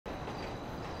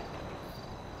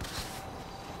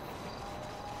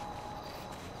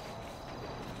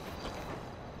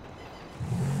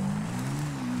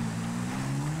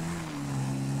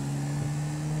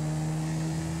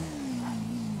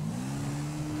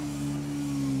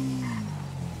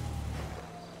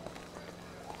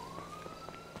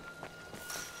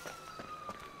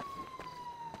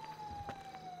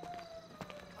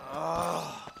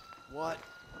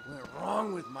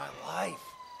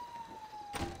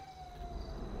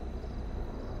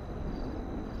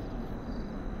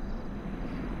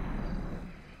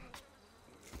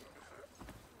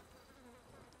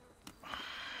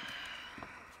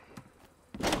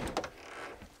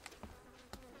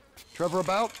Trevor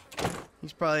about?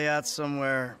 He's probably out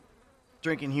somewhere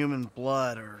drinking human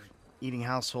blood or eating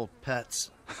household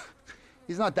pets.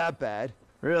 He's not that bad.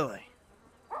 Really?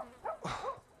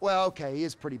 Well, okay, he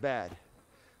is pretty bad.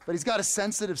 But he's got a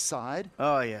sensitive side.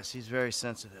 Oh, yes, he's very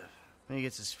sensitive. When he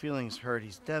gets his feelings hurt,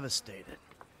 he's devastated.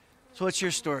 So what's your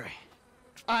story?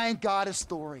 I ain't got a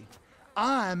story.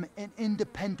 I'm an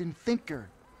independent thinker.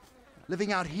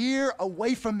 Living out here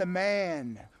away from the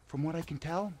man. From what I can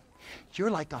tell, you're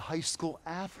like a high school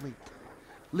athlete.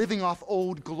 Living off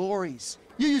old glories.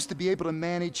 You used to be able to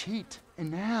manage heat. And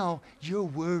now you're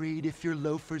worried if your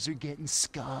loafers are getting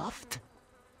scuffed.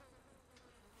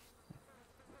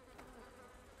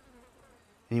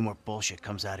 Any more bullshit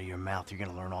comes out of your mouth, you're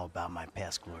gonna learn all about my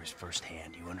past glories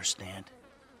firsthand. You understand?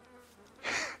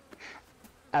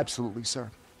 Absolutely, sir.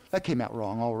 That came out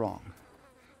wrong, all wrong.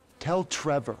 Tell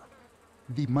Trevor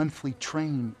the monthly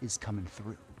train is coming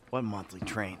through. What monthly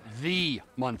train? The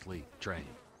monthly train.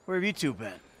 Where have you two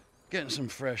been? Getting some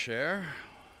fresh air.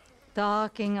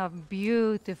 Talking of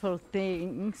beautiful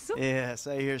things. Yes,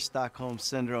 I hear Stockholm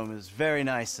Syndrome is very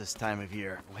nice this time of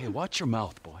year. Hey, watch your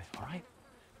mouth, boy, all right?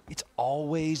 It's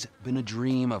always been a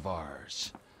dream of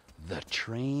ours. The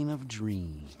train of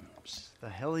dreams. The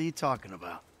hell are you talking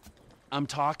about? I'm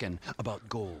talking about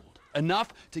gold.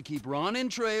 Enough to keep Ron in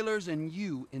trailers and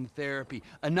you in therapy.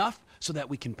 Enough so that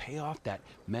we can pay off that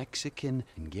Mexican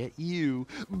and get you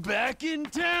back in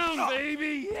town,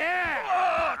 baby!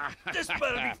 Yeah! This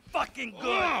better be fucking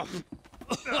good!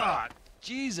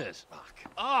 Jesus.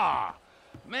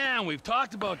 Man, we've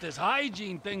talked about this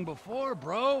hygiene thing before,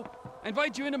 bro. I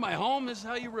invite you into my home, this is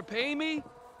how you repay me?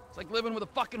 It's like living with a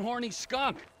fucking horny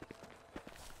skunk.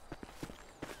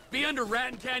 Be under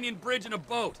Raton Canyon Bridge in a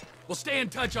boat. We'll stay in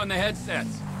touch on the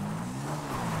headsets.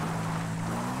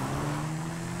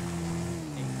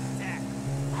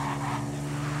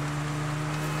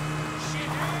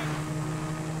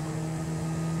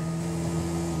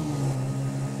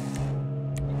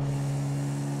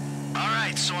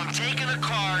 Alright, so I'm taking a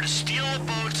car to steal a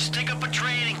boat, stick up a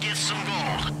train, and get some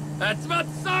gold. That's about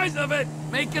the size of it.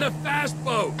 Make it a fast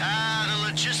boat. Ah,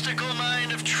 the logistical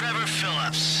mind of Trevor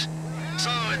Phillips. So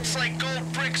it's like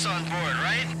gold bricks on board,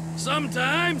 right?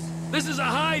 Sometimes. This is a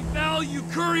high-value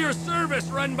courier service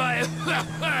run by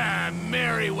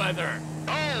Merryweather.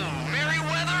 Oh,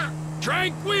 Merryweather?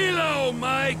 Tranquilo,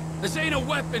 Mike. This ain't a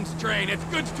weapons train. It's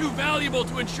goods too valuable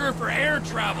to insure for air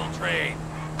travel trade.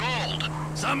 Gold.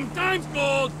 Sometimes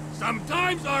gold,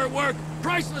 sometimes artwork,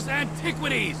 priceless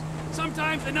antiquities.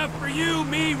 Sometimes enough for you,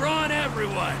 me, Ron,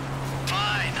 everyone.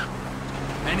 Fine.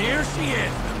 And here she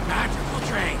is, the magical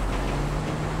train.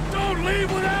 Don't leave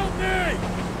without me!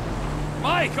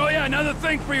 Mike, oh yeah, another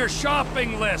thing for your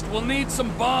shopping list. We'll need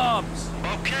some bombs.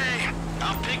 Okay.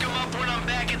 I'll pick them up when I'm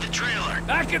back at the trailer.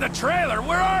 Back at the trailer?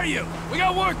 Where are you? We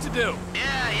got work to do.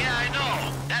 Yeah, I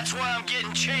know. That's why I'm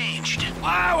getting changed.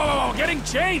 Whoa, getting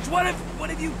changed? What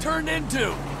have you turned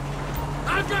into?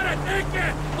 I've got a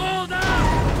ticket! Hold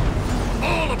up!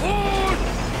 All aboard!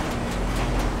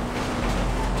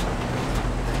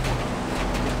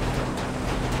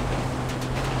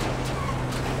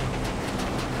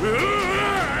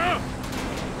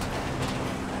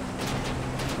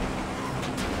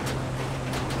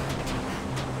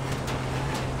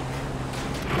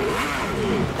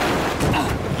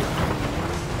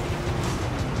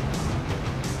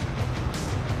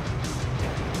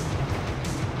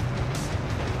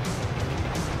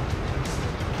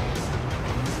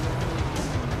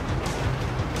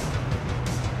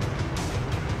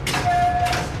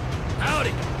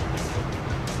 Howdy!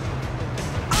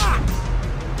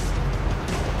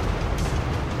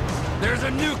 There's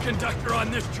a new conductor on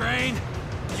this train.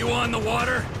 You on the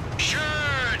water? Sure,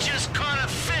 just caught a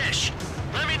fish.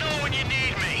 Let me know when you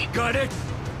need me. Gut it,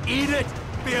 eat it,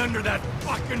 be under that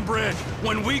fucking bridge.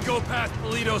 When we go past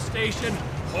Polito Station,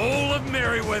 whole of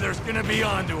Merryweather's gonna be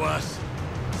onto us.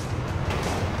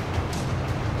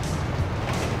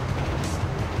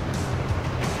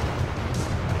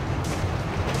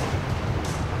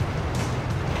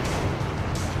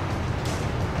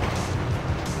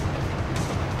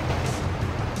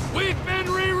 We've been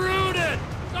rerouted!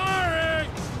 Sorry!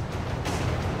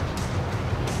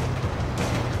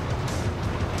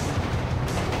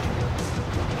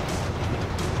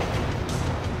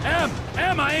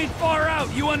 Em, I ain't far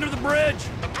out. You under the bridge?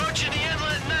 Approaching the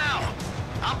inlet now.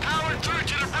 I'm powered through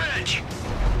to the bridge.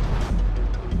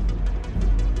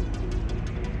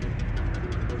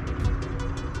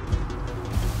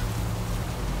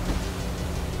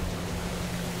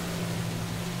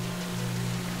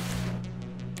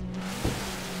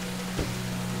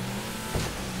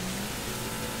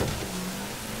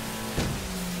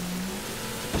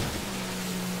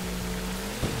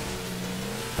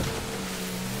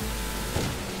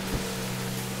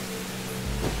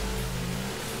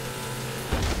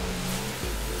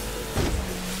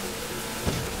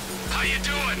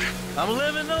 doing? I'm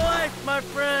living the life, my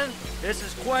friend. This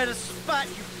is quite a spot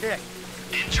you picked.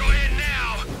 Enjoy it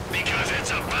now, because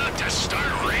it's about to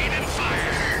start raining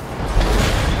fire.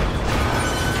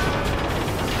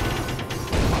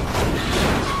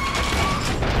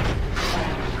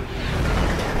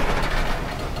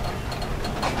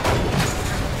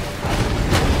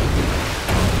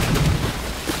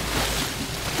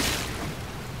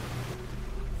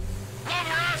 What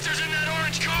we're after's in that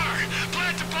orange car.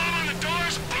 Plant the bomb on the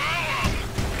doors, blow 'em.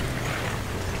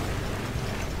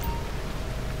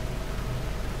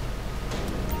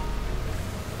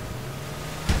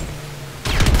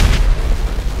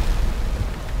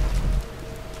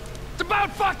 It's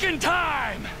about fucking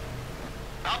time!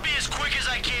 I'll be as quick as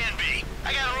I can be.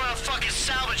 I gotta run a fucking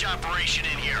salvage operation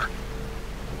in here.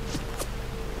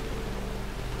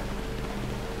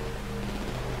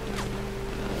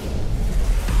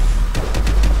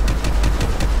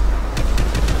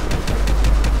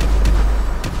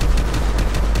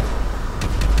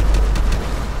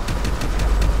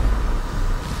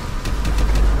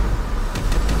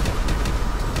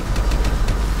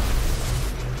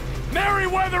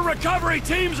 Merryweather recovery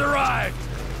teams arrived!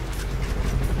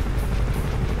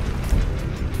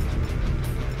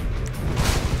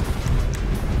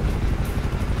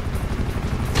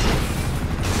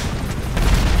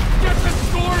 Get the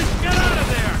scores, get out of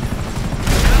there!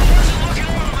 I wasn't looking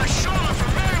over my shoulder for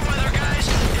Merryweather, guys.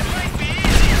 It might be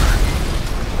easier.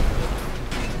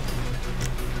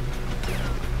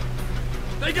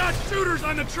 They got shooters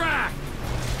on the track!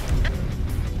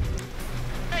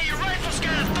 Hey, your rifle's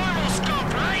got a thermal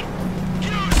scope, right?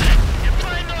 Use it and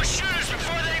find those shooters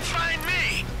before they find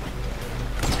me.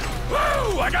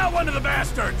 Woo! I got one of the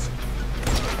bastards!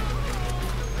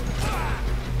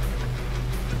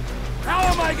 How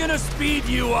am I gonna speed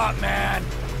you up, man?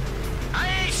 I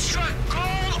ain't struck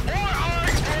gold or art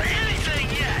or anything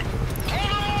yet.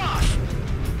 Hold 'em off.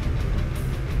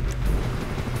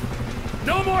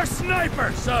 No more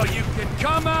snipers, so you can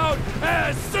come out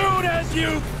as soon as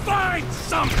you find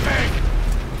something!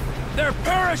 They're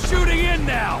parachuting in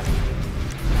now!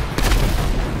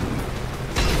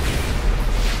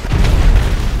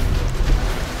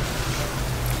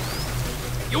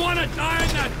 You wanna die in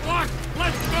that block?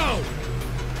 Let's go!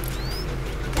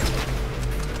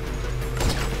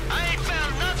 I ain't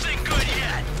found nothing good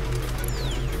yet.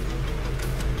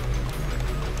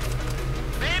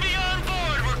 Baby on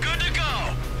board, we're good to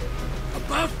go.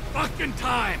 About fucking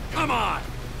time! Come on!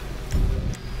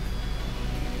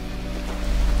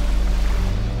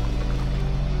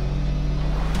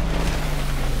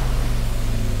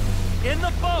 In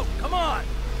the boat, come on!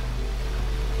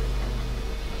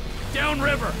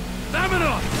 Downriver!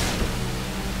 Vamonos!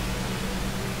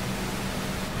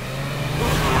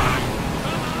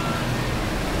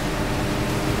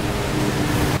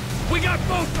 We got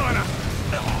both on us!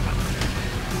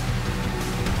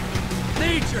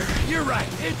 Nature, you're right.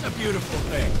 It's a beautiful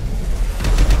thing.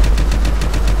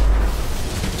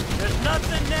 There's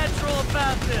nothing natural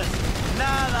about this.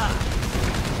 Nada.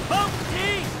 Boat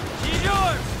T, she's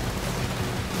yours!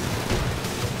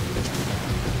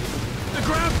 The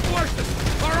ground forces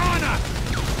are on us!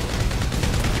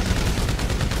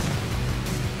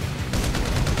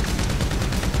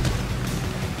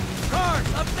 Cars,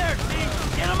 up there, T!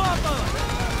 Get them off of us!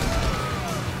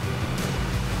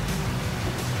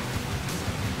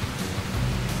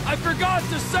 I forgot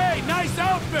to say, nice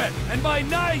outfit! And by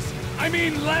nice, I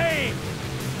mean lame!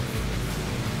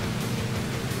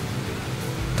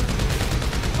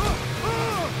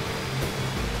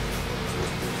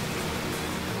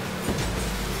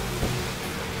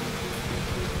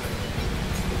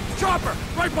 Chopper,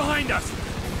 right behind us!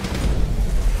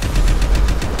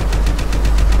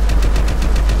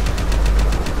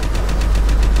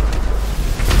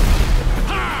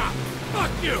 Ha!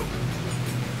 Fuck you!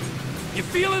 You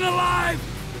feeling alive?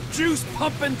 Juice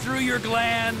pumping through your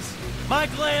glands? My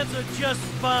glands are just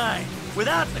fine,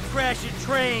 without the crashing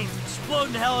trains,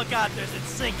 exploding helicopters, and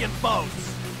sinking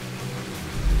boats.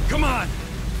 Come on!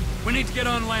 We need to get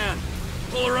on land.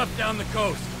 Pull her up down the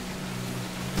coast.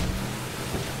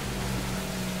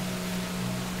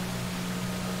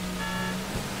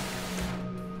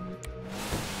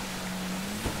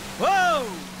 Whoa,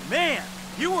 man,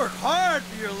 you work hard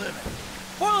for your living.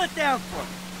 Boil it down for me.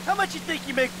 How much you think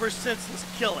you make for a senseless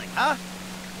killing, huh?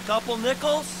 Couple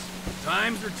nickels?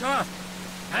 Times are tough.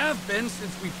 Have been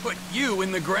since we put you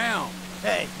in the ground.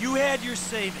 Hey, you had your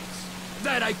savings.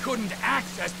 That I couldn't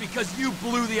access because you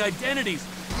blew the identities.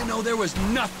 You know, there was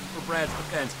nothing for Brad's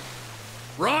defense.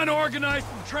 Ron organized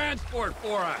some transport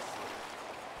for us.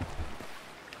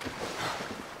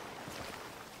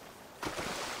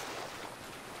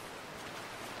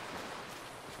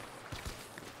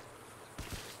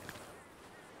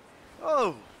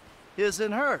 Oh, his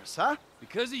and hers, huh?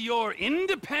 Because of your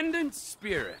independent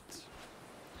spirit.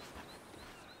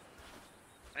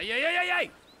 Hey!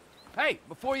 Hey,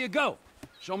 before you go,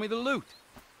 show me the loot.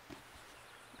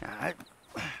 All right.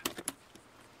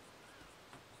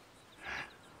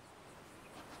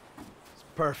 It's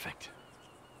perfect.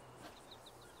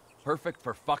 Perfect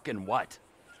for fucking what?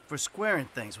 For squaring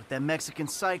things with that Mexican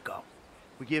psycho.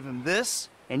 We give him this,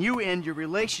 and you end your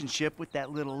relationship with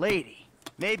that little lady.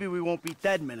 Maybe we won't be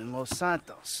deadmen in Los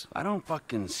Santos. I don't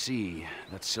fucking see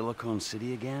that Silicon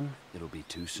City again. It'll be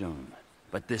too soon.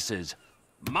 But this is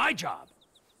my job,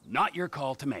 not your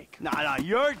call to make. Nah,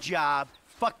 your job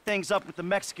fucked things up with the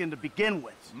Mexican to begin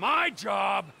with. My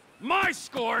job, my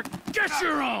score, get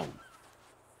your own!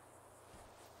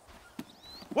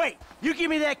 Wait, you give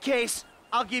me that case,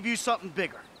 I'll give you something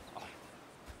bigger.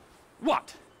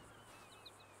 What?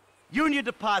 Union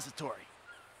Depository.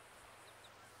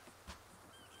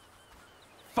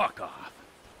 Fuck off.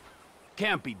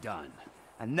 Can't be done.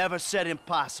 I never said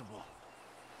impossible.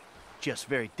 Just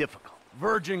very difficult.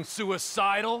 Verging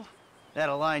suicidal? That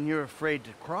a line you're afraid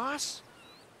to cross?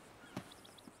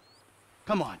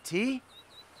 Come on, T.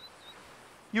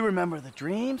 You remember the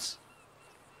dreams?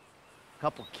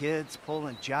 Couple kids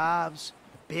pulling jobs,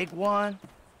 the big one.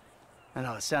 I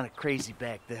know it sounded crazy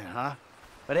back then, huh?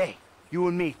 But hey, you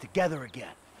and me together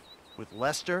again. With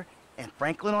Lester and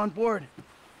Franklin on board,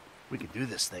 we can do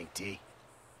this thing, T.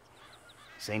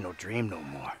 This ain't no dream no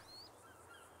more.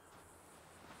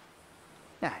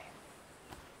 Nah.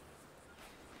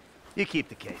 You keep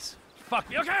the case. Fuck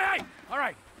me. Okay, hey! All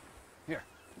right. Here.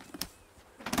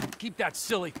 Keep that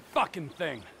silly fucking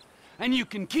thing. And you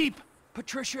can keep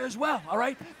Patricia as well, all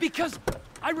right? Because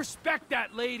I respect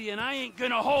that lady and I ain't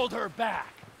gonna hold her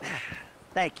back.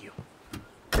 Thank you.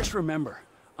 Just remember,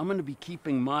 I'm gonna be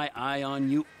keeping my eye on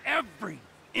you every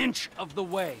inch of the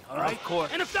way, all right? Of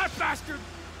course. And if that bastard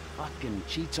fucking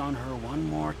cheats on her one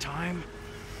more time,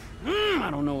 I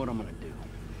don't know what I'm gonna do.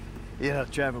 You know,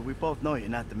 Trevor, we both know you're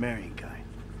not the marrying kind.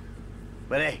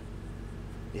 But hey,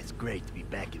 it's great to be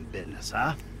back in business,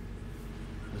 huh?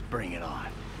 Let's bring it on.